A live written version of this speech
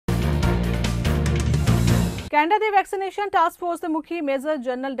Canada ਦੇ vaccination task force ਦੇ ਮੁਖੀ ਮੇਜਰ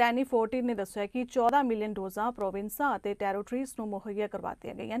ਜਨਰਲ ਡੈਨੀ ਫੋਰਟੀ ਨੇ ਦੱਸਿਆ ਕਿ 14 ਮਿਲੀਅਨ ਡੋਜ਼ਾਂ ਪ੍ਰੋਵਿੰਸਾਂ ਅਤੇ ਟੈਰੀਟਰੀਜ਼ ਨੂੰ ਮੁਹੱਈਆ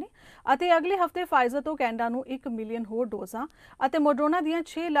ਕਰਵਾਤੀਆਂ ਗਈਆਂ ਨੇ ਅਤੇ ਅਗਲੇ ਹਫਤੇ ਫਾਈਜ਼ਰ ਤੋਂ ਕੈਨੇਡਾ ਨੂੰ 1 ਮਿਲੀਅਨ ਹੋਰ ਡੋਜ਼ਾਂ ਅਤੇ ਮੋਡਰਨਾ ਦੀਆਂ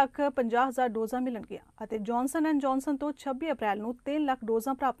 6,50,000 ਡੋਜ਼ਾਂ ਮਿਲਣਗੀਆਂ ਅਤੇ ਜੌਨਸਨ ਐਂਡ ਜੌਨਸਨ ਤੋਂ 26 ਅਪ੍ਰੈਲ ਨੂੰ 3 ਲੱਖ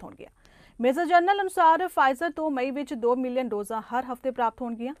ਡੋਜ਼ਾਂ ਪ੍ਰਾਪਤ ਹੋਣਗੀਆਂ। ਮੇਜਰ ਜਨਰਲ ਅਨੁਸਾਰ ਫਾਈਜ਼ਰ ਤੋਂ ਮਈ ਵਿੱਚ 2 ਮਿਲੀਅਨ ਡੋਜ਼ਾਂ ਹਰ ਹਫਤੇ ਪ੍ਰਾਪਤ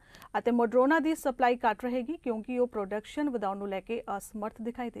ਹੋਣਗੀਆਂ ਅਤੇ ਮੋਡਰਨਾ ਦੀ ਸਪਲਾਈ ਘੱਟ ਰਹੇਗੀ ਕਿਉਂਕਿ ਉਹ ਪ੍ਰੋਡਕਸ਼ਨ ਵਧਾਉਣ ਨੂੰ ਲੈ ਕੇ ਅਸਮਰਥ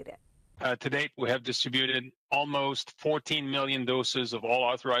ਦਿਖਾਈ ਦੇ ਰਿਹਾ ਹੈ। To date, we have distributed almost 14 million doses of all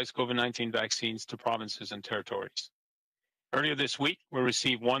authorized COVID-19 vaccines to provinces and territories. Earlier this week, we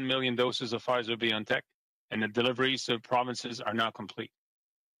received 1 million doses of Pfizer-BioNTech, and the deliveries to provinces are now complete.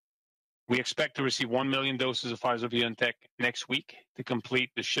 We expect to receive 1 million doses of Pfizer-BioNTech next week to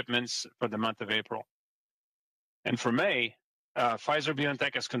complete the shipments for the month of April. And for May,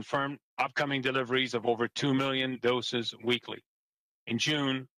 Pfizer-BioNTech has confirmed upcoming deliveries of over 2 million doses weekly. In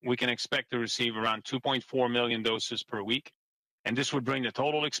June, we can expect to receive around 2.4 million doses per week, and this would bring the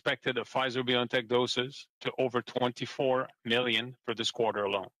total expected of Pfizer-BioNTech doses to over 24 million for this quarter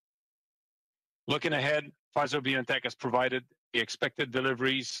alone. Looking ahead, Pfizer-BioNTech has provided the expected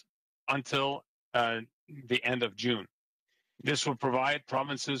deliveries until the end of June. This will provide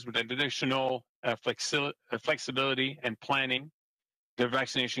provinces with additional flexibility and planning their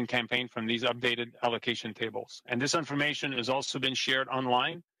vaccination campaign from these updated allocation tables. And this information has also been shared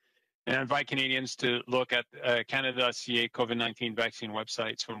online, and I invite Canadians to look at Canada.ca COVID-19 vaccine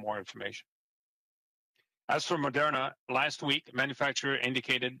websites for more information. As for Moderna, last week, manufacturer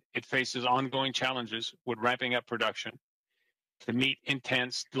indicated it faces ongoing challenges with ramping up production to meet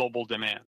intense global demand.